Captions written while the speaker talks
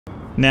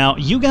Now,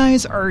 you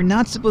guys are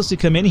not supposed to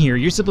come in here.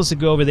 You're supposed to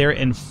go over there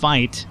and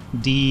fight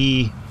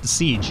the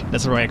siege.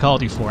 That's what I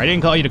called you for. I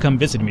didn't call you to come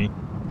visit me.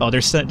 Oh,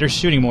 they're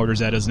shooting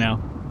mortars at us now.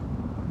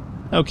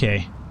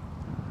 Okay.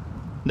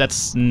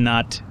 That's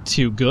not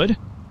too good.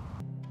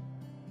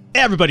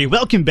 Hey everybody,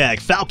 welcome back.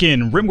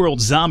 Falcon, Rimworld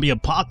Zombie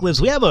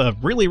Apocalypse. We have a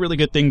really, really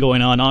good thing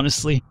going on,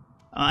 honestly.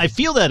 I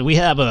feel that we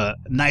have a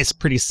nice,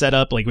 pretty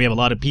setup, like we have a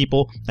lot of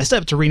people. I still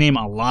have to rename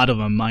a lot of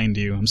them, mind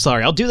you. I'm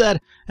sorry, I'll do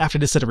that after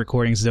this set of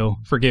recordings, though.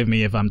 Forgive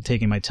me if I'm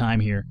taking my time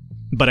here.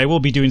 But I will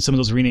be doing some of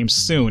those renames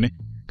soon,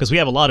 because we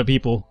have a lot of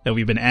people that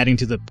we've been adding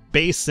to the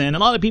base, and a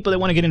lot of people that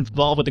want to get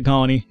involved with the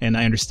colony, and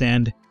I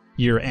understand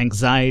your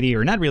anxiety,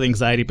 or not really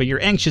anxiety, but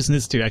your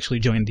anxiousness to actually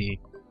join the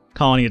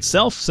colony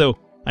itself, so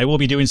I will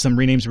be doing some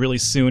renames really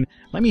soon.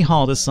 Let me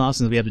haul this off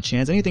since we have the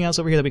chance. Anything else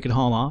over here that we could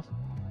haul off?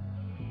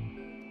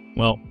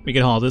 Well, we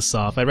could haul this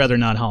off. I'd rather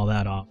not haul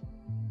that off.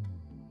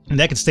 And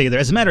that could stay there.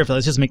 As a matter of fact,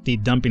 let's just make the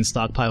dumping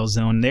stockpile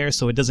zone there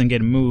so it doesn't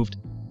get moved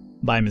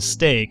by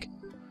mistake.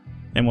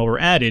 And while we're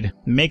at it,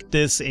 make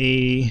this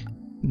a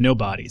no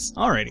bodies.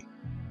 Alrighty.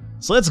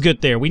 So let's get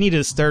there. We need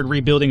to start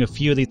rebuilding a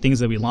few of the things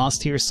that we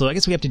lost here, so I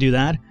guess we have to do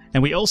that.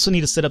 And we also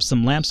need to set up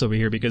some lamps over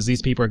here because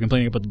these people are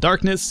complaining about the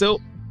darkness, so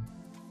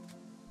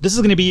this is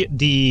going to be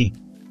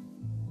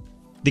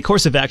the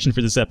course of action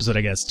for this episode,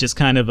 I guess. Just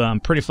kind of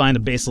prettifying the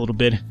base a little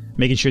bit,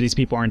 making sure these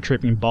people aren't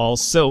tripping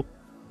balls. So,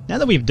 now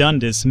that we've done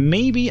this,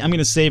 maybe I'm going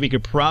to say we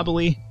could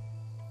probably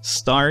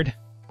start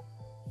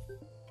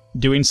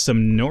doing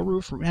some no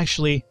roof.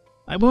 Actually,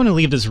 I want to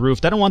leave this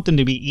roofed. I don't want them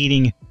to be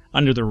eating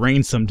under the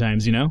rain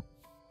sometimes, you know?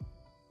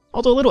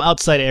 Although a little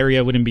outside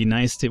area wouldn't be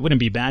nice. It wouldn't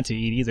be bad to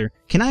eat either.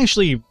 Can I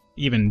actually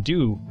even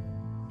do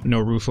no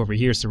roof over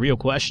here? It's the real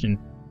question.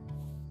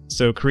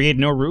 So, create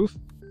no roof?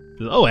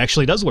 Oh, it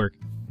actually does work.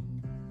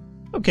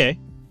 Okay,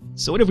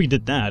 so what if we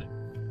did that?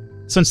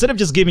 So instead of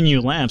just giving you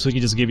lamps, we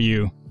could just give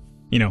you,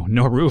 you know,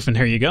 no roof, and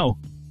there you go.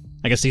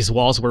 I guess these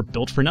walls were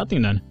built for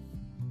nothing then.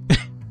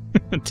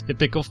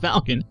 Typical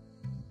Falcon.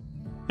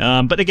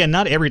 But again,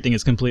 not everything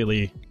is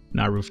completely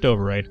not roofed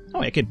over, right?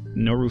 Oh, I could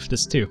no roof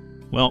this too.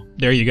 Well,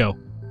 there you go.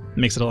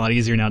 Makes it a lot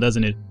easier now,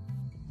 doesn't it?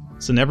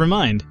 So never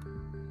mind.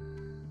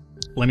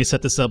 Let me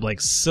set this up like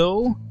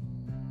so.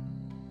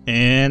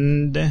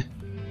 And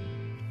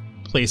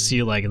place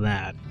you like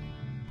that.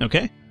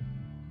 Okay?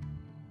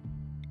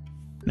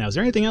 Now, is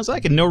there anything else? I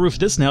can no-roof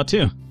this now,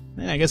 too.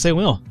 Yeah, I guess I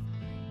will.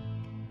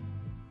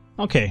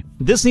 Okay,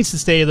 this needs to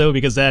stay, though,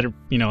 because that,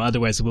 you know,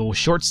 otherwise it will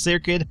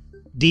short-circuit.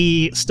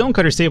 The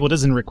stonecutter table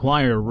doesn't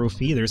require a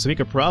roof either, so we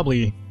could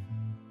probably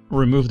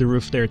remove the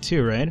roof there,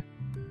 too, right?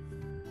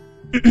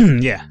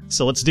 Yeah,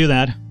 so let's do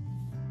that.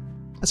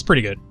 That's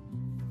pretty good.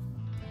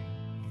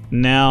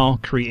 Now,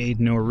 create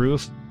no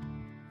roof.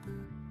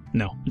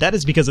 No, that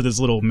is because of this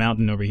little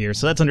mountain over here,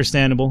 so that's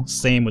understandable.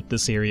 Same with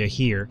this area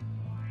here.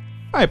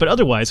 Alright, but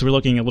otherwise, we're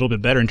looking a little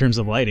bit better in terms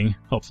of lighting,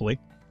 hopefully.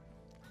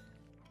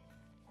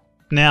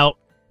 Now,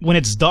 when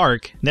it's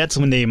dark, that's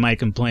when they might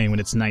complain when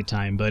it's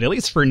nighttime, but at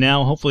least for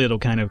now, hopefully it'll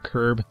kind of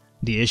curb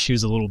the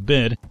issues a little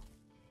bit.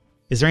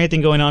 Is there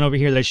anything going on over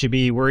here that I should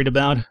be worried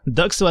about?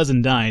 Doug still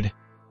hasn't died,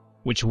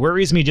 which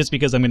worries me just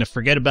because I'm going to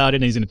forget about it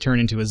and he's going to turn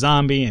into a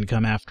zombie and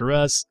come after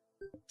us.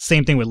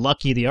 Same thing with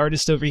Lucky, the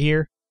artist over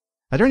here.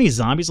 Are there any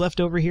zombies left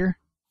over here?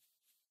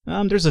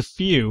 There's a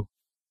few.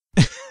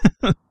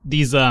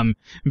 These,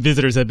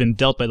 visitors have been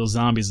dealt by those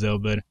zombies, though,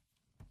 but...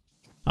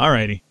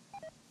 Alrighty.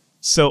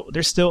 So,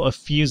 there's still a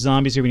few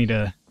zombies here we need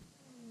to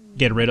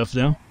get rid of,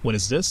 though. What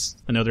is this?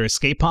 Another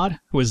escape pod?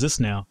 Who is this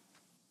now?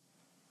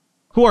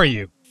 Who are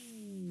you?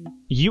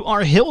 You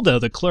are Hilda,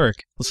 the clerk.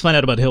 Let's find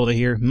out about Hilda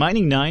here.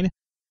 Mining 9.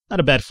 Not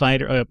a bad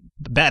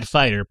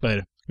fighter,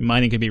 but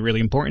mining can be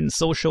really important.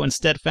 Social and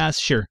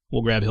steadfast. Sure,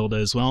 we'll grab Hilda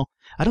as well.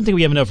 I don't think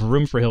we have enough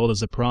room for Hilda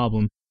as a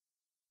problem.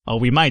 Oh,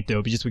 we might,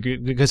 though,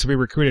 because we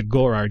recruited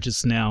Gorar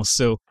just now.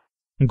 So,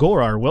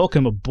 Gorar,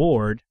 welcome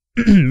aboard.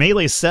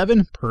 Melee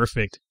 7?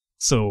 Perfect.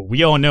 So,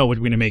 we all know what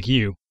we're going to make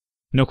you.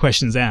 No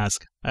questions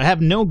asked. I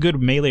have no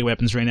good melee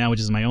weapons right now,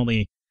 which is my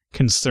only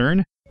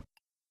concern.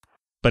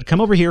 But come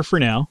over here for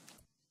now.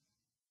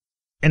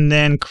 And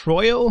then,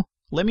 Croyle,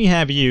 let me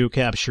have you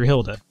capture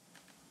Hilda.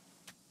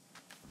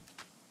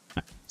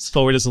 Right, let's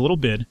forward this a little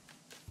bit.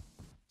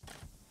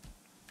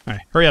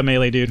 Alright, hurry up,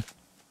 melee dude.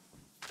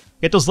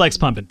 Get those legs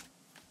pumping.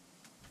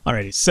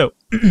 Alrighty, so,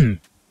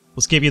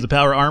 let's give you the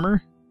power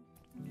armor.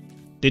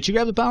 Did you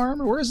grab the power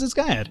armor? Where is this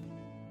guy at?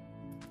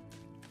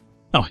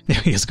 Oh, there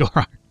he is,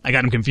 Gorar. I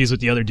got him confused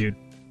with the other dude.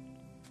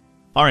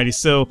 Alrighty,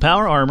 so,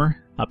 power armor,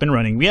 up and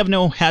running. We have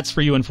no hats for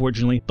you,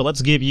 unfortunately, but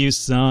let's give you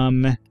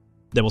some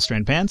double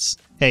strand pants.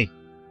 Hey.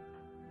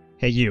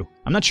 Hey, you.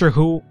 I'm not sure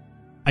who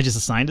I just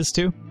assigned this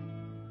to.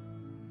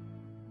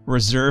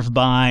 Reserved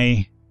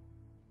by...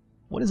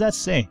 What does that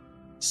say?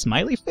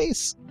 Smiley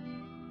face?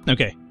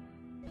 Okay.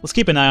 Let's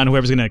keep an eye on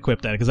whoever's going to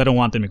equip that, because I don't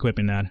want them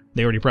equipping that.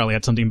 They already probably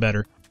had something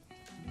better.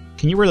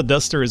 Can you wear the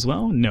duster as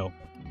well? No.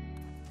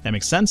 That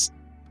makes sense.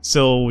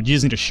 So, you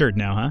just need a shirt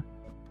now, huh?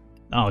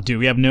 Oh, dude,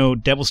 we have no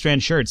Devil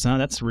Strand shirts, huh?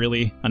 That's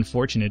really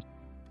unfortunate.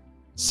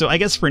 So, I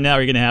guess for now,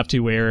 you're going to have to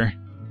wear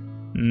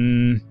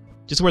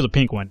Just wear the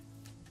pink one.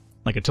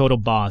 Like a total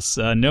boss.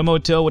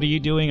 Nomoto, what are you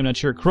doing? I'm not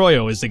sure.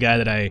 Croyo is the guy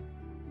that I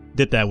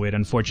did that with,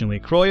 unfortunately.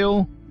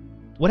 Croyo?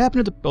 What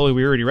happened to the... Oh,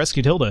 we already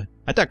rescued Hilda.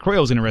 I thought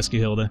Croyo was going to rescue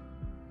Hilda.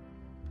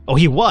 Oh,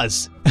 he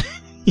was!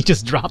 He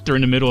just dropped her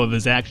in the middle of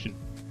his action.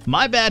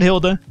 My bad,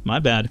 Hilda. My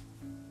bad.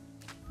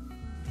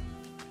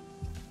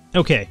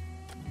 Okay.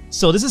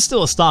 So this is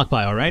still a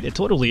stockpile, right? It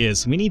totally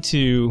is. We need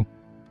to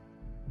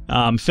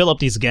fill up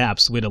these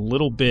gaps with a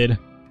little bit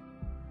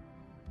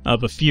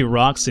of a few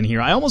rocks in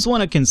here. I almost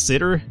want to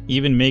consider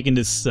even making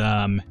this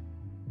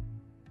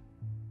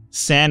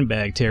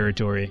sandbag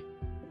territory.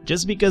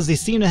 Just because they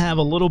seem to have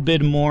a little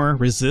bit more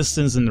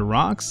resistance than the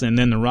rocks, and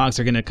then the rocks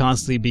are going to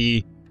constantly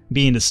be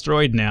being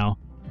destroyed now.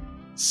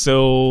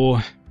 So,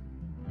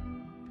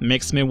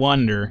 makes me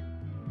wonder.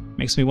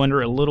 Makes me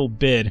wonder a little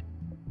bit.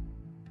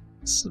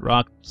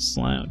 Rock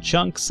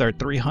chunks are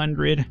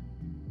 300.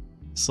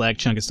 Slag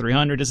chunk is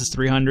 300. This is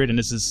 300, and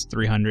this is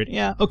 300.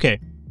 Yeah, okay.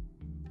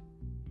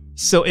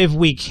 So if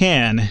we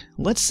can,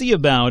 let's see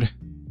about...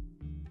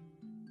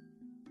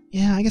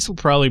 Yeah, I guess we'll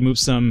probably move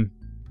some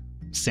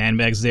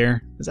sandbags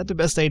there. Is that the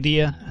best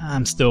idea?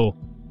 I'm still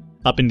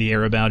up in the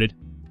air about it.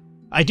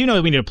 I do know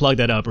that we need to plug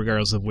that up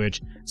regardless of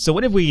which. So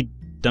what if we...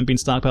 Dumping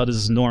stockpile, this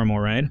is normal,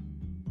 right?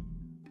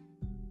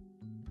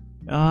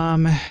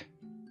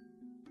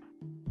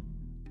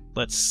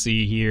 Let's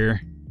see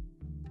here.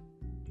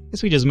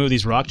 Guess we just move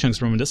these rock chunks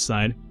from this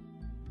side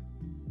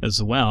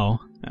as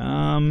well.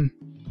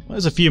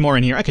 There's a few more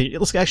in here. Okay,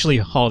 let's actually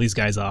haul these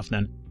guys off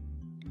then.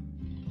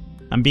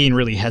 I'm being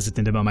really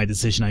hesitant about my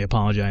decision, I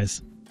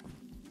apologize.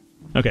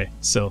 Okay,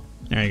 so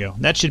there you go.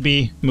 That should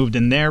be moved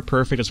in there.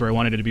 Perfect, that's where I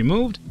wanted it to be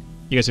moved.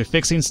 You guys are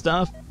fixing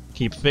stuff.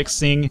 Keep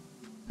fixing.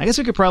 I guess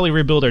we could probably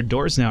rebuild our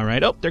doors now,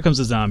 right? Oh, there comes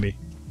the zombie.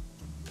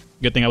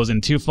 Good thing I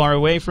wasn't too far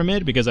away from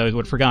it because I would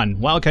have forgotten.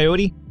 Wild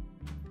Coyote,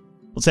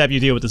 let's have you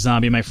deal with the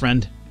zombie, my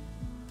friend.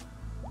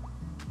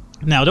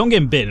 Now, don't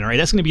get bitten, alright?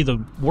 That's going to be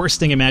the worst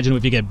thing imaginable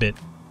if you get bit.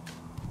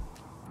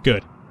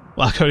 Good.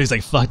 Wild Coyote's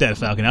like, fuck that,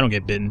 Falcon, I don't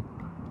get bitten.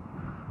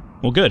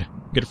 Well, good.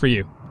 Good for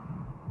you.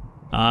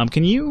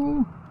 Can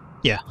you...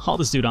 Yeah, haul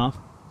this dude off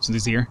since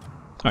he's here.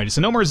 Alright,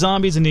 so no more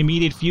zombies in the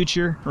immediate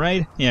future,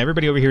 right? Yeah,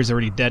 everybody over here is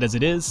already dead as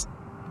it is.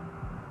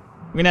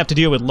 We're gonna have to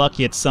deal with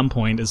Lucky at some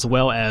point, as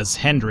well as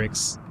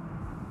Hendrix.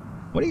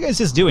 What are you guys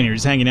just doing here?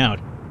 Just hanging out?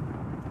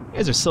 You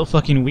guys are so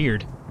fucking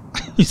weird.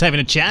 He's having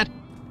a chat?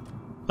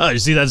 Oh, did you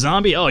see that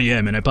zombie? Oh yeah,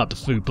 man, I popped a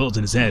food, bullets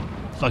in his head.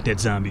 Fuck that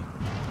zombie.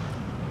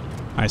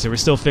 Alright, so we're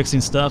still fixing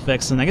stuff,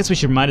 excellent. I guess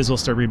we might as well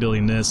start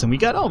rebuilding this. And we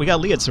got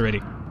Liats already.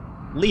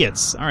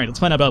 Liats. Alright, let's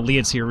find out about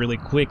Liats here really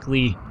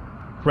quickly.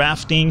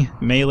 Crafting,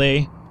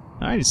 melee.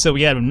 Alright, so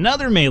we have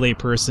another melee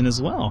person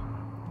as well.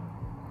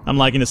 I'm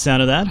liking the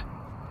sound of that.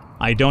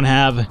 I don't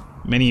have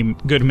many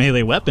good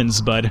melee weapons,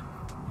 but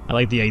I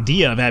like the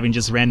idea of having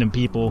just random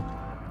people.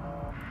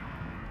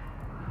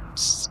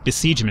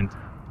 Besiegement.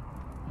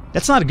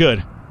 That's not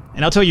good.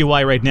 And I'll tell you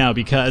why right now,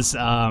 because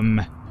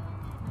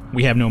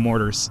we have no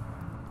mortars.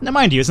 Now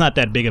mind you, it's not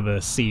that big of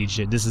a siege.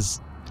 This is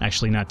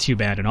actually not too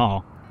bad at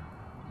all.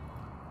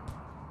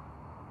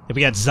 If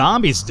we got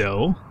zombies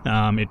though,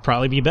 it'd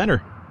probably be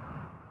better.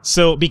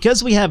 So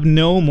because we have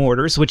no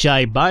mortars, which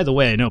by the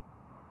way, I know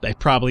I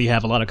probably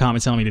have a lot of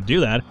comments telling me to do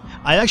that.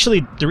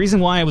 The reason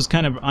why I was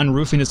kind of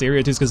unroofing this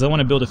area too is because I want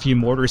to build a few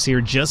mortars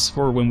here just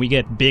for when we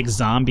get big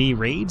zombie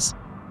raids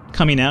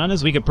coming out on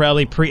us. We could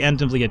probably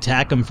preemptively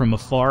attack them from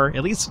afar,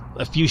 at least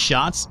a few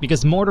shots,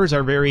 because mortars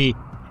are very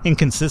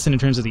inconsistent in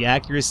terms of the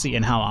accuracy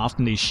and how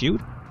often they shoot.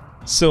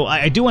 So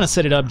I do want to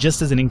set it up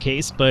just as an in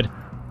case, but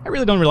I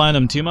really don't rely on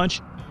them too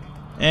much.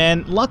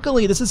 And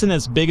luckily this isn't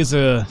as big as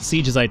a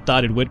siege as I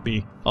thought it would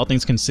be, all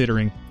things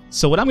considering.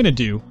 So what I'm going to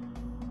do...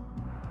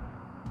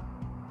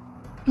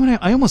 You know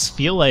what, I almost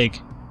feel like...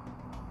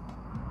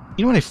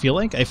 You know what I feel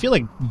like? I feel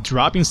like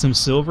dropping some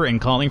silver and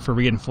calling for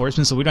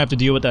reinforcements so we don't have to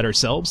deal with that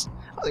ourselves.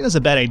 I don't think that's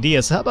a bad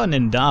idea, so how about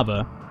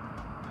Nindava?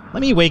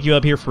 Let me wake you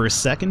up here for a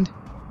second.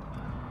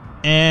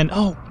 And,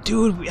 oh,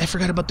 dude, I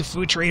forgot about the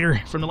food trader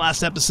from the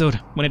last episode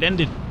when it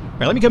ended.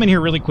 Alright, let me come in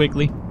here really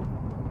quickly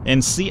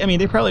and see. I mean,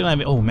 they probably don't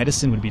have... Oh,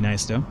 medicine would be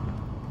nice, though.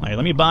 Alright,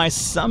 let me buy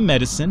some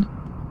medicine.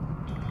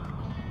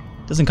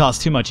 Doesn't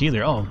cost too much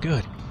either. Oh,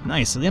 good.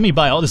 Nice. Let me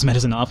buy all this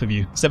medicine off of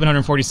you.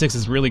 746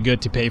 is really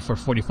good to pay for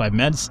 45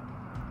 meds.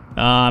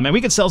 And we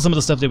could sell some of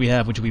the stuff that we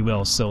have, which we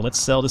will. So let's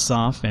sell this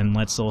off, and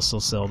let's also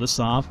sell this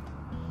off.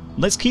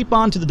 Let's keep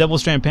on to the Devil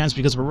Strand Pants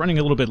because we're running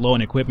a little bit low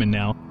on equipment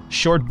now.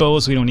 Short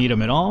bows, we don't need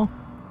them at all.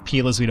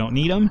 Peelers, we don't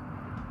need them.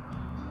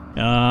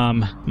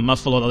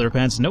 Muffalo leather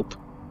pants, nope.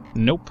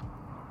 Nope.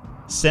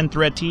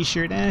 Synthread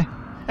t-shirt, eh.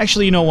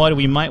 Actually, you know what?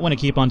 We might want to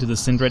keep on to the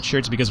Synthread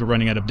shirts because we're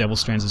running out of Devil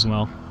Strands as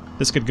well.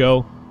 This could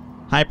go.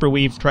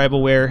 Hyperweave,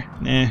 tribal wear,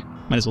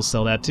 might as well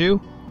sell that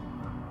too.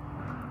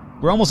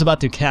 We're almost about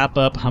to cap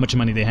up how much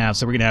money they have,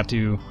 so we're going to have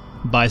to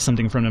buy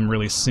something from them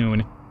really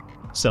soon.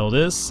 Sell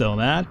this, sell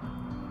that.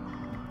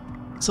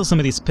 Sell some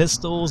of these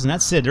pistols, and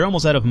that's it. They're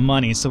almost out of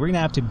money, so we're going to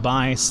have to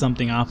buy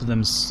something off of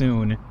them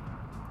soon.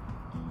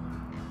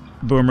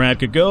 Boomrat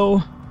could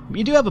go.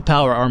 You do have a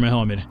power armor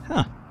helmet.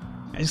 Huh.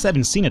 I just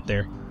haven't seen it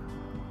there.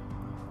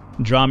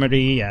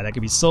 Dromedy, yeah, that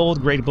could be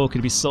sold. Great Bull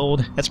could be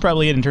sold. That's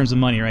probably it in terms of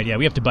money, right? Yeah,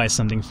 we have to buy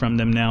something from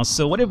them now.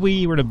 So what if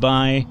we were to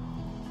buy...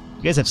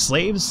 You guys have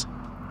slaves?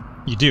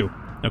 You do.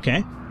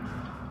 Okay.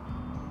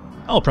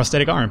 Oh,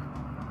 prosthetic arm.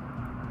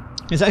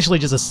 It's actually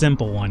just a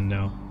simple one,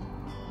 though.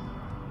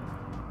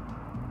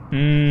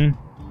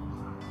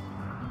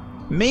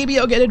 Maybe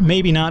I'll get it,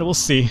 maybe not, we'll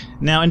see.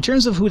 Now, in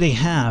terms of who they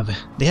have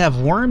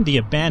Worm the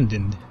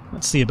Abandoned.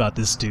 Let's see about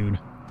this dude.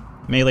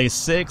 Melee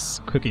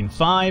 6, Cooking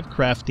 5,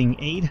 Crafting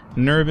 8,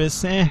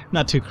 Nervous,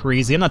 not too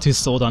crazy. I'm not too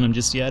sold on him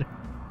just yet.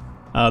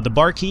 The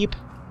Barkeep,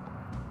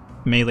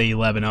 Melee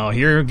 11. Oh,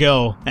 here we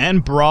go.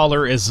 And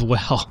Brawler as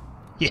well.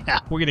 Yeah,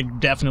 we're gonna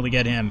definitely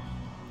get him.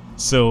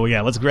 So,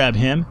 yeah, let's grab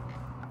him.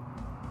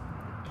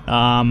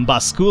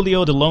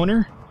 Basculio the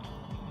Loner.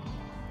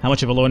 How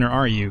much of a loner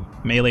are you?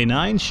 Melee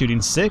 9,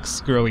 Shooting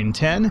 6, Growing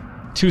 10.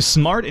 Too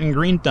Smart and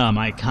Green Thumb.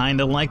 I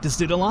kinda like this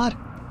dude a lot.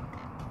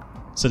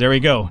 So there we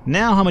go.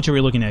 Now how much are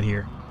we looking at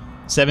here?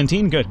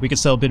 17? Good. We could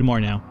sell a bit more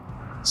now.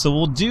 So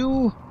we'll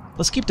do...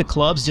 Let's keep the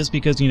clubs just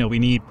because, you know, we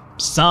need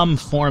some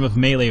form of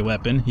melee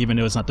weapon, even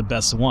though it's not the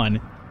best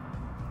one.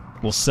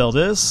 We'll sell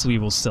this. We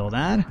will sell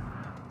that.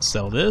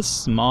 Sell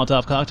this.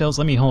 Molotov cocktails.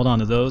 Let me hold on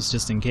to those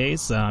just in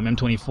case.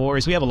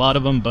 M24s. We have a lot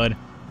of them, but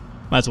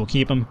might as well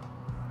keep them.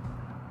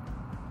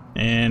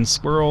 And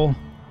Squirrel.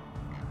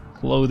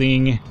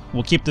 Clothing.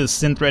 We'll keep the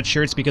Synthread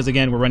shirts because,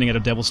 again, we're running out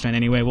of Devil Strand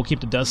anyway. We'll keep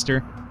the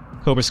Duster.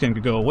 Cobra Skin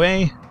could go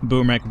away.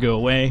 Boomerang could go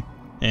away.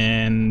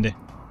 And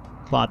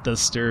Clot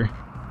Duster.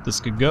 This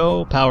could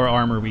go. Power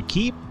Armor we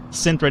keep.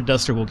 Synthread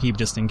Duster we'll keep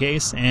just in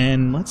case.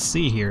 And let's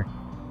see here.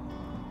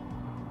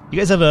 You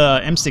guys have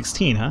a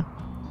M16, huh?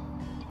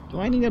 Do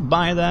I need to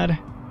buy that?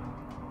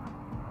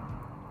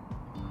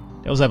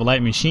 They also have a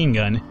light machine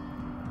gun.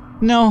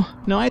 No,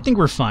 I think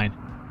we're fine.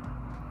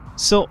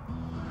 So,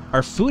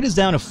 our food is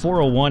down to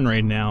 401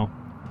 right now.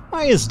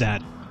 Why is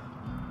that?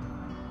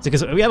 It's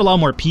because we have a lot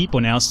more people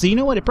now, so you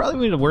know what? It probably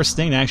would be the worst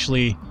thing to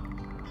actually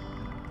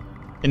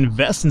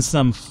invest in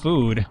some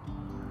food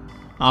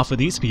off of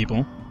these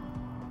people.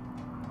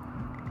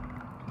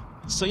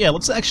 So yeah,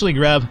 let's actually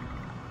grab...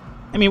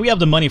 I mean, we have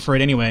the money for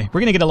it anyway.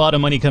 We're gonna get a lot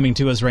of money coming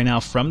to us right now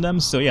from them,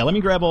 so yeah, let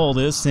me grab all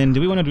this, and do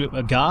we want to do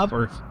a gob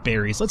or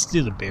berries? Let's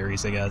do the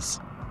berries, I guess.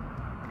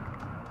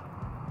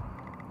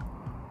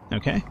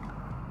 Okay.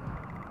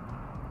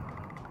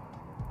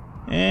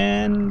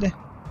 And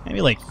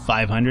maybe like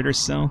 500 or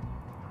so.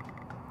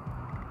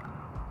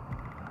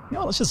 You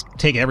know, let's just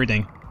take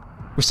everything.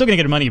 We're still gonna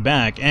get money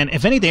back, and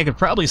if anything, I could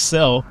probably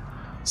sell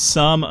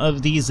some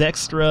of these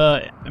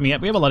extra... I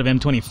mean, we have a lot of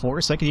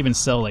M24, so I could even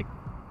sell, like...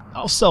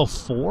 I'll sell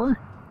 4,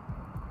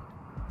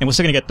 and we're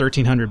still gonna get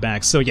 1,300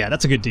 back, so yeah,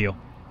 that's a good deal.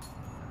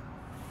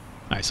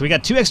 Alright, so we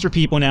got 2 extra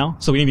people now,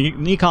 so we need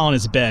Nikon on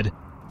his bed.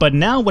 But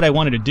now what I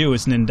wanted to do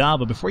is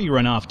Nindava, before you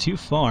run off too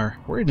far,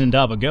 where did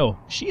Nindava go?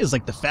 She is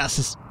like the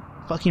fastest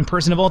fucking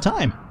person of all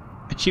time.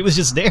 She was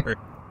just there.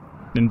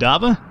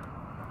 Nindava?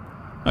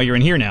 Oh, you're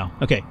in here now.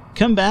 Okay,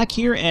 come back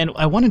here, and what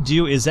I want to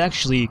do is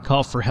actually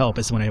call for help,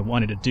 is what I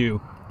wanted to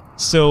do.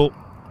 So,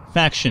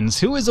 factions.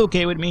 Who is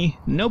okay with me?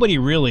 Nobody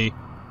really.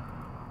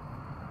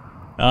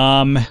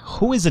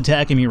 Who is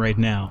attacking me right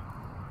now?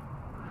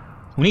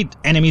 We need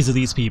enemies of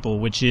these people,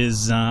 which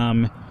is,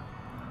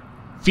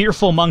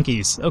 Fearful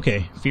Monkeys.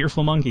 Okay,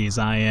 Fearful Monkeys.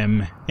 I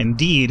am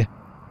indeed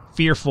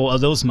fearful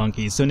of those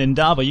monkeys. So,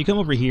 Nindava, you come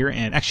over here,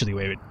 and actually,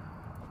 wait.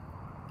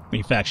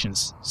 Wait,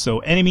 factions. So,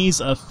 enemies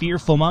of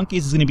Fearful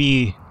Monkeys is going to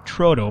be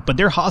Troto, but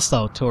they're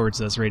hostile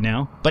towards us right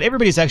now. But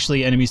everybody's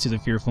actually enemies to the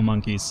Fearful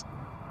Monkeys.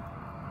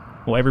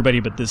 Well, everybody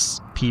but this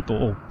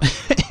people...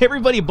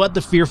 everybody but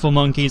the Fearful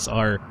Monkeys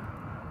are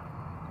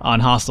on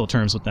hostile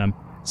terms with them.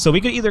 So we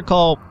could either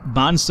call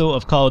Bonzo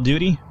of Call of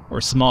Duty or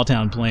Small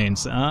Town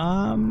Plains.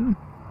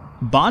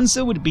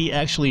 Bonzo would be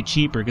actually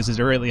cheaper because it's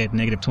already at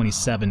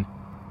 -27.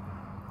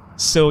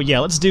 So yeah,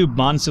 let's do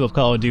Bonzo of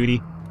Call of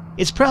Duty.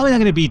 It's probably not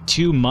going to be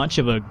too much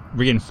of a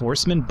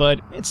reinforcement,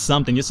 but it's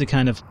something just to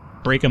kind of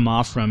break them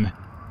off from,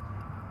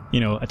 you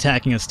know,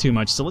 attacking us too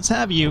much. So let's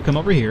have you come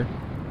over here.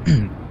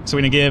 So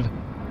we're going to give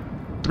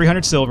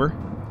 300 silver.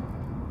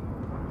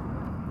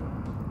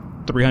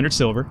 300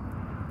 silver.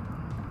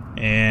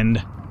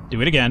 And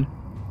do it again.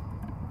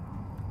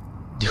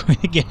 Do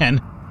it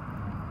again.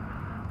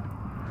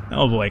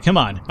 Oh boy, come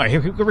on. Alright,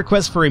 here we go.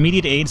 Request for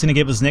immediate aid. It's going to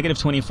give us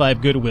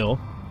 -25 goodwill,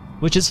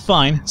 which is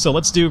fine. So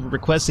let's do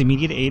request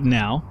immediate aid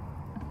now.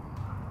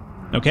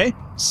 Okay,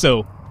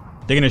 so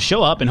they're going to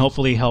show up and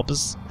hopefully help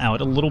us out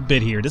a little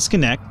bit here.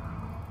 Disconnect.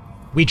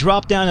 We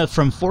dropped down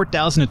from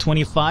 4,000 to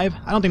 25.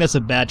 I don't think that's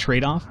a bad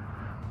trade-off.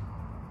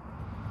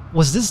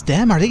 Was this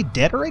them? Are they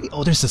dead already?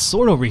 Oh, there's a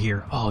sword over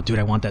here. Oh, dude,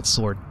 I want that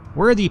sword.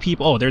 Where are the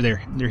people? Oh, they're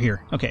there. They're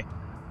here. Okay.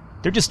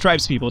 They're just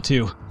tribes people,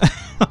 too.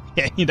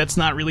 Okay, that's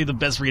not really the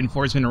best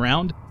reinforcement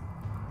around.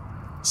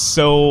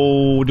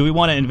 So, do we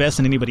want to invest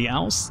in anybody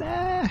else?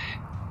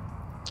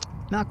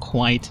 Not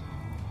quite.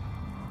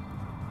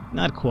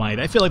 Not quite.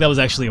 I feel like that was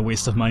actually a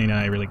waste of money now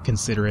I really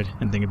consider it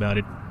and think about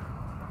it.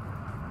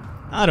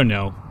 I don't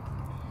know.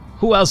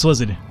 Who else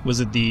was it? Was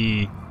it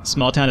the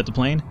Small town at the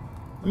plane?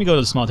 Let me go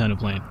to the small town at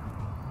the plane.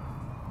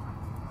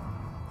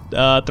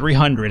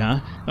 300, huh?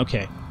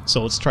 Okay,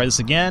 so let's try this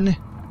again.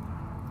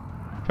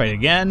 Try it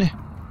again.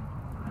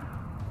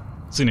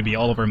 It's gonna be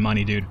all of our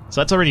money, dude.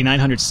 So that's already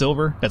 900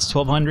 silver. That's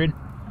 1200.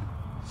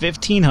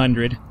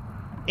 1500.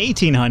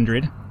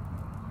 1800.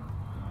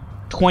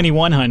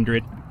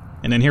 2100.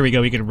 And then here we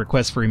go, we could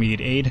request for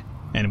immediate aid.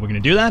 And we're gonna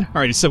do that.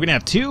 Alright, so we're gonna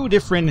have two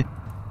different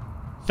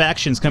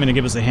factions coming to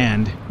give us a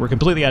hand. We're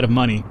completely out of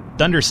money.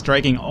 Thunder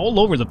striking all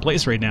over the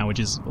place right now, which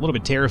is a little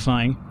bit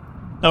terrifying.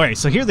 Alright,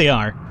 so here they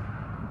are.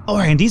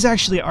 Alright, and these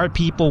actually are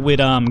people with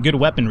good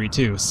weaponry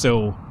too,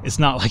 so it's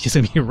not like it's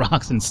gonna be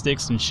rocks and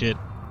sticks and shit.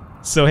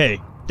 So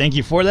hey, thank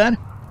you for that.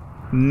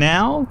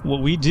 Now,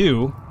 what we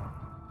do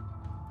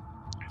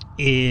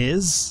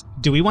is...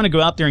 do we want to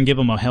go out there and give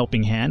them a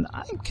helping hand?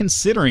 I'm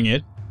considering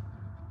it.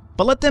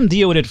 But let them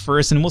deal with it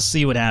first, and we'll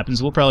see what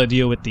happens. We'll probably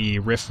deal with the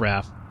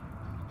riffraff,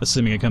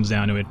 assuming it comes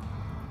down to it.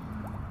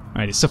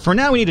 Alrighty, so for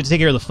now we need to take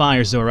care of the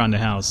fires, though, around the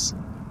house.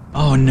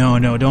 Oh, no,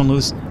 no, don't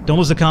lose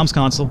the comms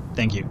console.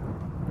 Thank you.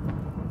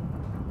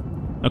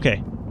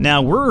 Okay,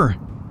 now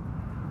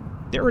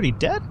they're already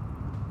dead?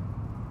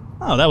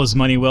 Oh, that was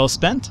money well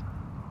spent,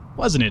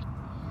 wasn't it?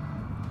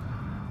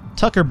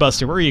 Tucker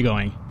Buster, where are you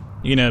going?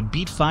 You gonna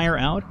beat fire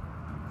out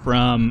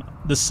from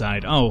this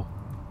side? Oh,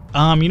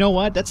 you know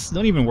what?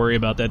 Don't even worry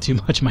about that too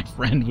much, my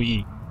friend.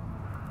 We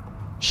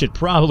should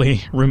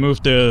probably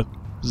remove the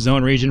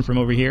zone region from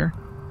over here.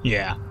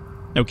 Yeah,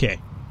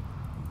 okay.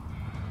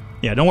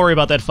 Yeah, don't worry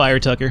about that fire,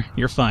 Tucker.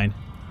 You're fine.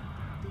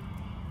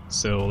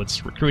 So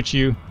let's recruit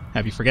you.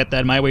 Have you forget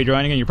that my way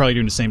drawing, and you're probably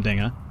doing the same thing,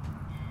 huh?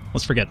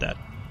 Let's forget that.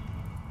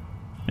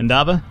 And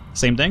Dava,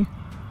 same thing.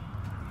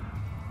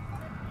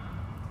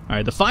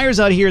 Alright, the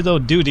fires out here, though,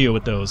 do deal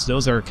with those.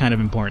 Those are kind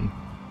of important.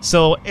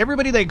 So,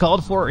 everybody they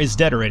called for is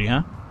dead already,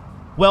 huh?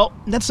 Well,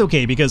 that's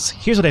okay, because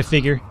here's what I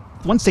figure.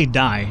 Once they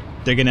die,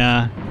 they're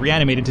gonna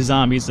reanimate into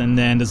zombies, and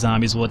then the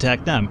zombies will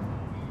attack them.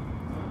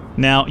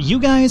 Now, you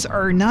guys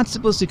are not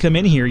supposed to come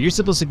in here. You're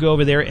supposed to go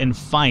over there and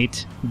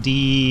fight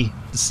the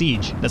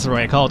siege. That's what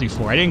I called you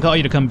for. I didn't call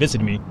you to come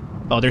visit me.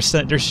 Oh, they're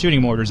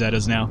shooting mortars at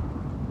us now.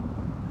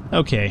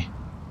 Okay.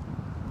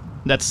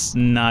 That's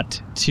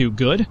not too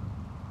good.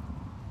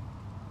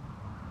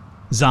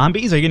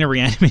 Zombies? Are you going to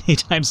reanimate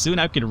anytime soon?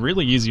 I could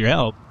really use your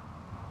help.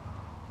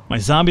 My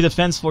zombie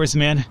defense force,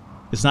 man,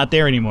 is not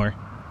there anymore.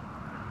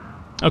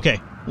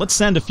 Okay, let's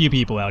send a few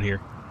people out here.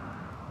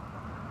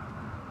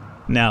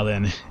 Now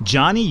then,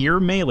 Johnny, you're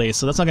melee,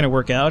 so that's not going to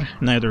work out.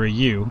 Neither are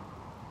you.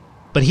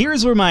 But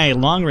here's where my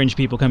long-range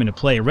people come into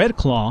play. Red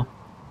Claw,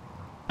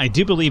 I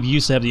do believe you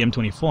used to have the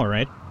M24,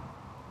 right?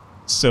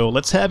 So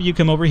let's have you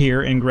come over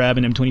here and grab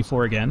an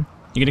M24 again.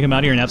 You're going to come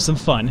out here and have some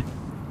fun.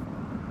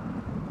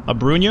 A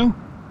Bruno?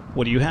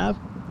 What do you have?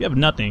 You have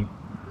nothing.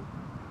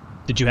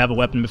 Did you have a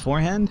weapon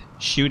beforehand?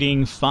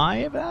 Shooting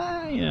 5?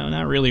 You know,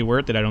 not really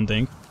worth it, I don't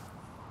think.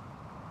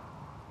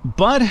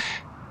 But...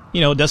 you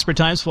know, desperate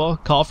times will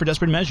call for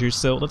desperate measures,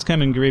 so let's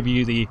come and give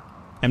you the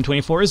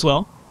M24 as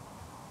well.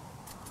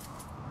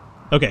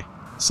 Okay,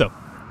 so...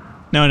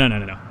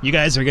 No. You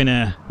guys are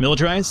gonna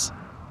militarize?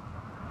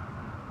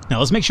 Now,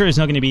 let's make sure there's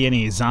not gonna be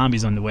any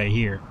zombies on the way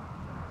here.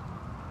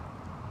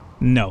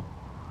 No.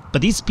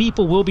 But these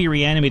people will be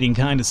reanimating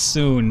kinda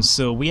soon,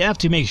 so we have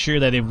to make sure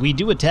that if we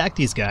do attack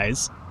these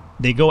guys,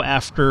 they go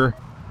after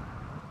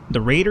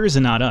the raiders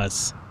and not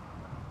us.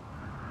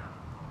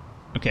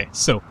 Okay,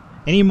 so,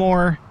 any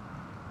more...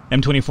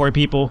 M24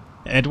 people,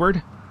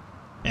 Edward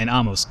and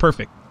Amos.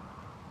 Perfect.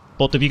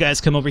 Both of you guys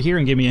come over here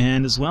and give me a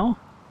hand as well.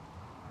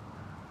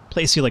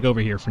 Place you like over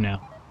here for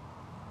now.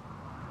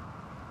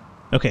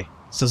 Okay,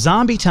 so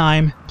zombie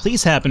time.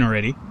 Please happen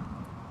already.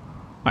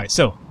 Alright,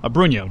 so, a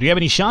Bruno. Do you have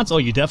any shots? Oh,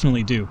 you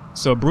definitely do.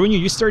 So, Bruno,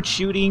 you start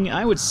shooting,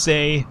 I would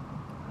say...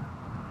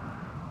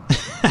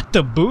 at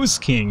the Booze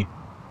King.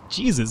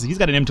 Jesus, he's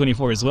got an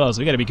M24 as well, so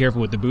we gotta be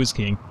careful with the Booze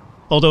King.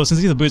 Although,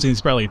 since he's a Booze King,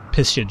 he's probably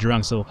piss shit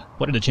drunk, so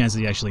what are the chances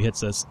he actually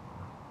hits us?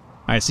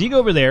 Alright, so you go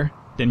over there,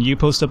 then you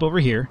post up over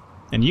here,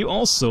 and you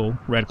also,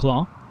 Red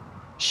Claw,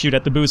 shoot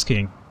at the Booze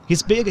King.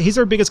 He's big. He's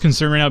our biggest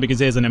concern right now because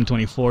he has an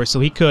M24, so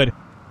he could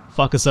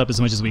fuck us up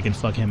as much as we can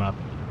fuck him up.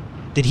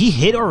 Did he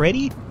hit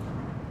already?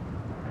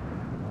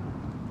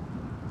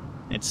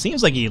 It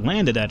seems like he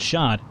landed that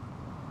shot.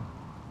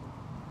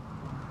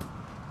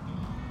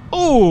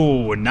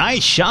 Oh,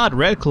 nice shot,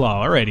 Red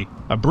Claw. Alrighty,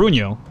 a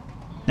Bruno.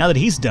 Now that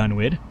he's done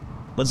with,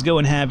 let's go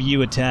and have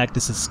you attack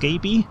this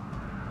escapee.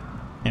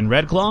 And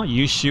Red Claw,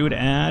 you shoot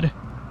at...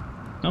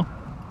 oh,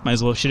 might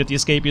as well shoot at the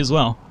escapee as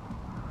well.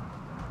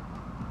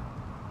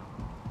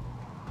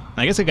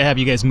 I guess I could have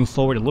you guys move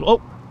forward a little...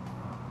 oh!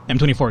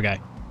 M24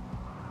 guy.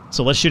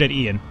 So let's shoot at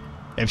Ian.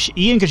 If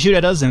Ian could shoot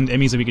at us, then it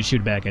means that we could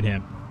shoot back at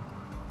him.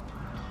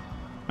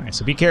 Alright,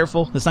 so be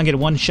careful. Let's not get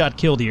one shot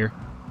killed here.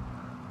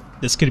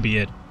 This could be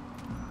it.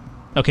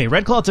 Okay,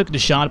 Red Claw took the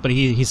shot, but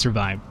he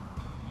survived.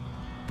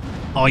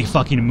 Oh, he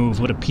fucking moved.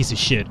 What a piece of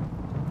shit.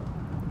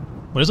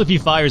 Well, there's a few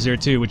fires there,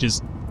 too, which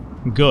is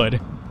good.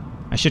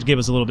 I should give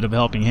us a little bit of a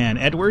helping hand.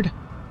 Edward?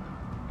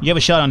 You have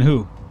a shot on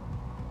who?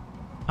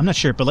 I'm not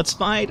sure, but let's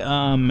fight,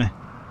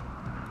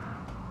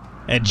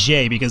 at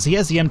J, because he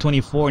has the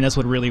M24, and that's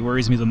what really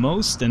worries me the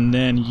most. And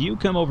then you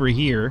come over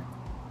here,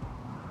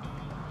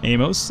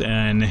 Amos,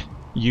 and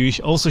you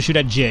also shoot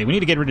at J. We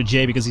need to get rid of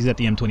J because he's at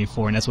the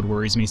M24, and that's what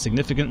worries me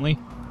significantly.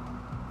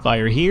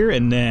 Fire here,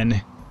 and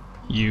then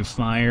you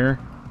fire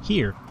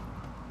here.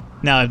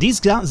 Now, if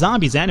these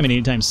zombies animate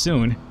anytime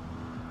soon,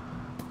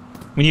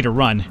 we need to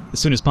run as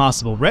soon as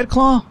possible. Red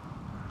Claw?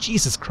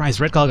 Jesus Christ,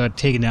 Red Claw got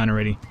taken down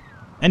already.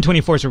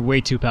 N24s are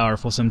way too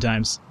powerful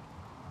sometimes.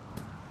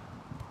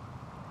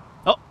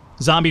 Oh,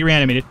 zombie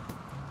reanimated.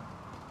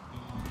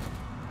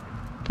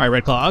 Alright,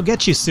 Red Claw, I'll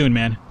get you soon,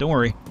 man. Don't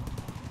worry.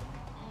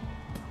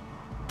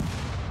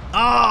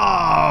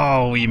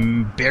 Oh, we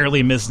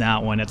barely missed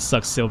that one. That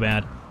sucks so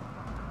bad.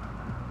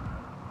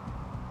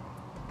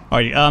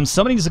 Alrighty,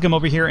 somebody needs to come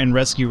over here and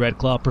rescue Red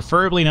Claw.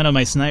 Preferably none of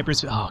my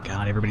snipers. Oh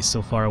god, everybody's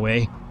so far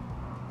away.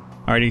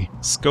 Alrighty,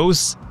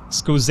 Skose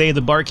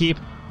the barkeep.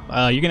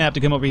 You're gonna have to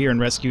come over here and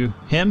rescue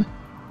him.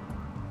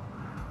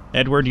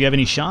 Edward, do you have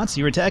any shots?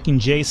 You're attacking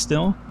Jay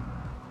still.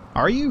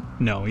 Are you?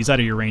 No, he's out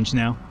of your range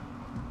now.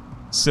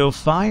 So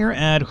fire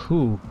at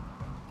who?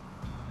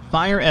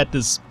 Fire at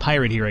this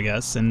pirate here, I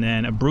guess. And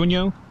then a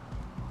Bruno.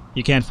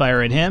 You can't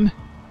fire at him.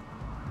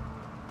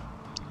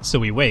 So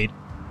we wait.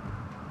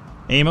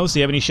 Amos, do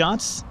you have any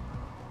shots?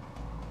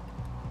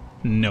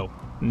 No.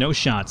 No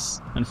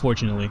shots,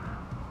 unfortunately.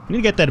 We need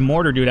to get that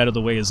mortar dude out of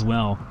the way as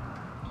well.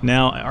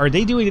 Now, are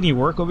they doing any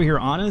work over here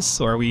on us,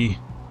 or are we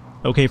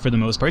okay for the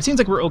most part? It seems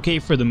like we're okay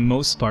for the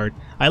most part.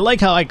 I like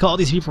how I call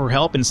these people for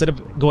help. Instead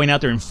of going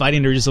out there and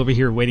fighting, they're just over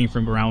here waiting for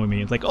around with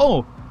me. It's like,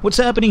 oh, what's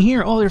happening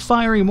here? Oh, they're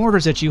firing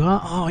mortars at you, huh?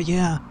 Oh,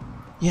 yeah.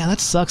 Yeah, that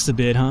sucks a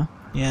bit, huh?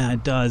 Yeah,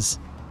 it does.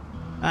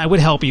 I would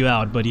help you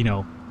out, but, you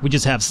know, we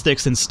just have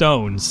sticks and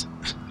stones.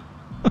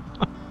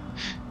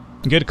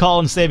 Good call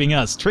in saving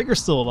us.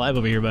 Trigger's still alive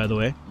over here, by the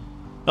way.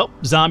 Oh,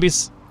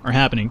 zombies are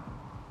happening.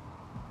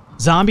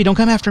 Zombie, don't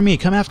come after me.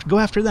 Go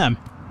after them.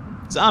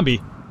 Zombie.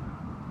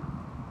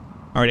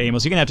 Alright,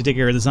 Amos, you're gonna have to take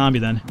care of the zombie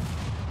then.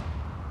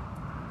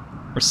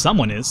 Or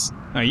someone is.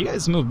 Alright, you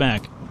guys move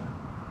back.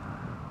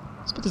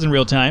 Let's put this in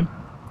real time.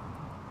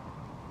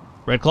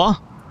 Red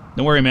Claw?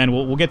 Don't worry, man.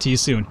 We'll get to you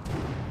soon.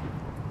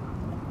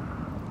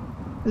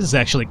 This is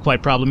actually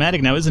quite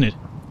problematic now, isn't it?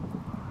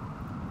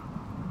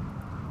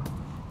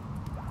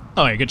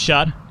 Alright, good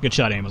shot. Good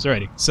shot, Amos.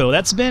 Alrighty. So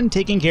that's been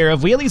taken care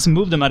of. We at least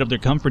moved them out of their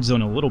comfort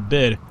zone a little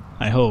bit,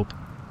 I hope.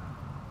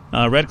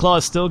 Red Claw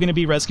is still going to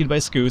be rescued by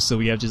Scoos, so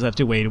we just have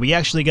to wait. We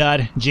actually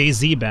got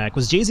Jay-Z back.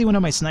 Was Jay-Z one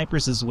of my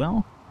snipers as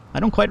well? I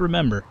don't quite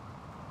remember.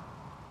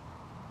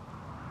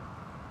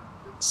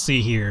 Let's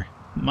see here.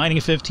 Mining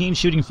 15,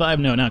 shooting 5?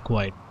 No, not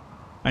quite.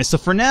 Alright, so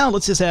for now,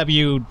 let's just have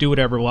you do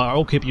whatever. Well,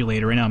 I'll keep you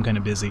later. Right now I'm kind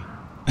of busy.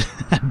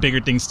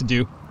 Bigger things to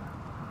do.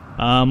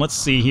 Let's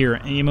see here.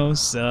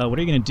 Amos, what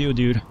are you going to do,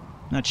 dude?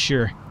 Not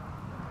sure.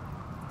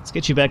 Let's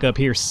get you back up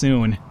here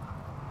soon.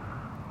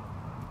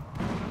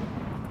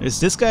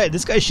 This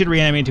guy should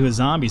reanimate to a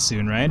zombie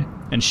soon, right?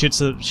 And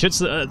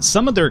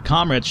some of their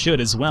comrades should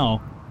as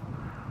well.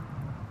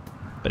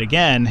 But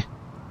again,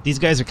 these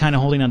guys are kind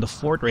of holding on the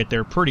fort right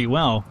there pretty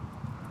well.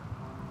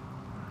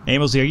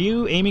 Amos, are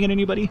you aiming at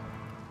anybody?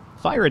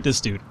 Fire at this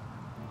dude,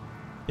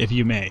 if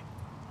you may.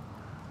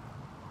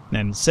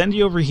 Then send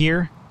you over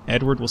here.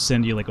 Edward will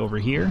send you like over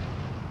here.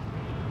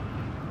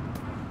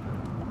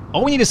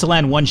 All we need is to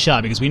land one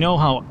shot because we know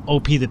how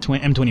OP the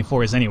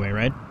M24 is anyway,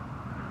 right?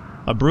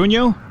 A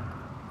Bruno.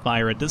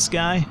 Fire at this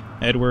guy.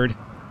 Edward,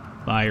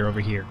 fire over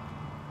here.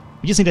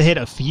 We just need to hit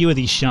a few of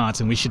these shots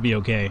and we should be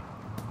okay.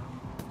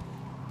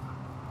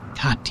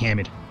 God damn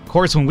it. Of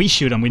course, when we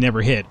shoot them, we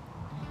never hit.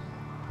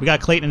 We got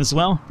Clayton as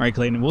well. Alright,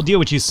 Clayton, we'll deal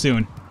with you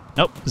soon.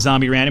 Oh,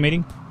 zombie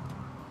reanimating.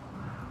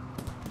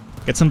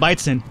 Get some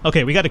bites in.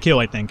 Okay, we got a kill,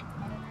 I think.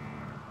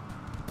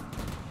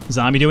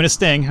 Zombie doing his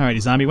thing. Alrighty,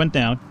 zombie went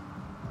down.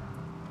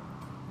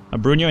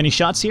 Bruno, any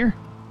shots here?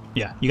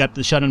 Yeah, you got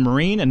the shot on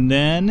Marine, and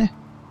then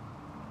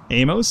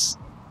Amos.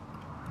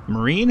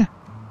 Marine.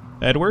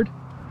 Edward.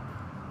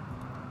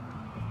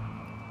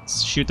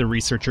 Let's shoot the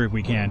researcher if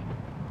we can.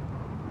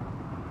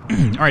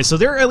 Alright, so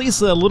they're at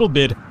least a little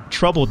bit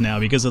troubled now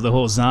because of the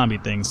whole zombie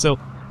thing. So,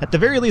 at the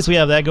very least, we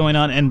have that going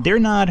on, and they're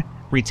not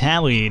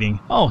retaliating.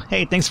 Oh,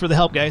 hey, thanks for the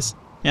help, guys.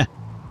 Yeah.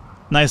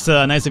 Nice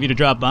of you to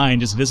drop by and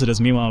just visit us.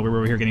 Meanwhile, we were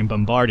over here getting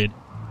bombarded.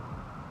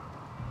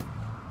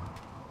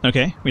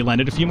 Okay, we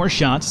landed a few more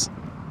shots.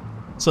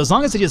 So as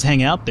long as they just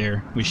hang out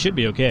there, we should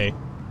be okay.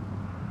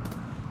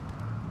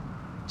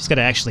 Just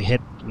gotta actually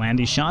land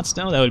these shots,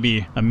 though. That would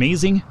be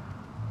amazing.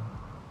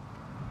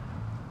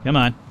 Come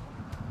on.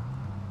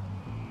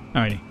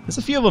 Alrighty, there's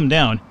a few of them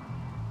down.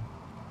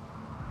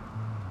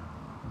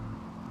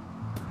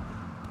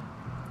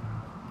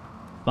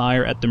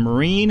 Fire at the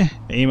Marine.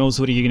 Amos,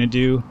 what are you gonna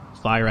do?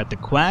 Fire at the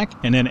Quack.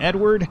 And then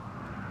Edward,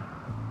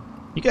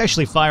 you can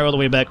actually fire all the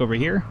way back over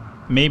here.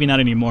 Maybe not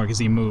anymore because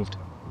he moved.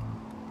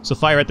 So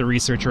fire at the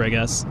researcher, I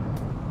guess.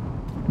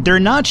 They're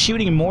not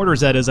shooting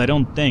mortars at us, I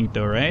don't think,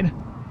 though, right?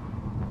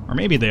 Or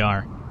maybe they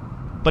are.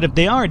 But if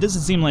they are, it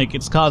doesn't seem like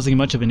it's causing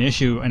much of an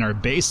issue in our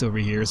base over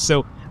here.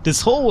 So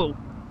this whole,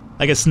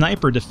 I guess,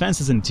 sniper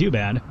defense isn't too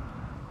bad.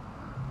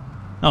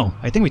 Oh,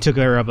 I think we took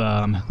care of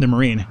the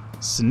Marine.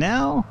 So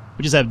now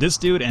we just have this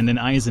dude and then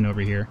Eisen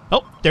over here.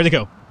 Oh, there they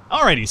go.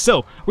 Alrighty,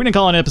 so we're going to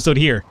call an episode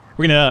here.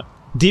 We're going to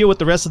deal with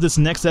the rest of this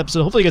next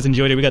episode. Hopefully you guys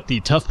enjoyed it. We got the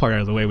tough part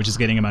out of the way, which is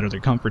getting them out of their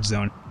comfort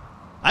zone.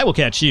 I will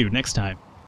catch you next time.